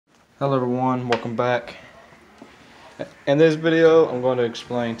Hello everyone, welcome back. In this video I'm going to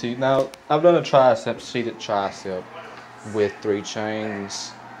explain to you. Now I've done a seated tricep with 3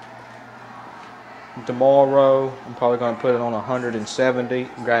 chains. Tomorrow I'm probably going to put it on 170,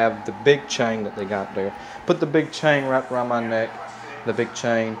 grab the big chain that they got there, put the big chain wrapped around my neck, the big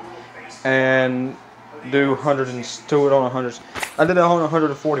chain, and do 100 and do it on 100. I did it on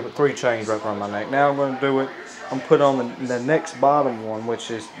 140 with 3 chains wrapped around my neck. Now I'm going to do it. I'm put on the next bottom one,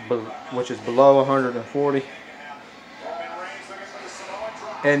 which is below 140,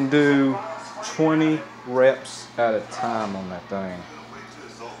 and do 20 reps at a time on that thing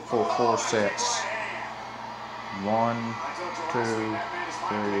for 4 sets. 1, 2,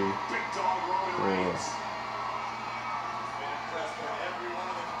 3, 4.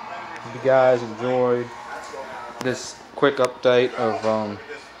 If you guys enjoyed this quick update of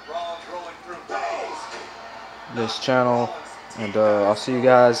this channel, and I'll see you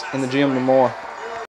guys in the gym tomorrow.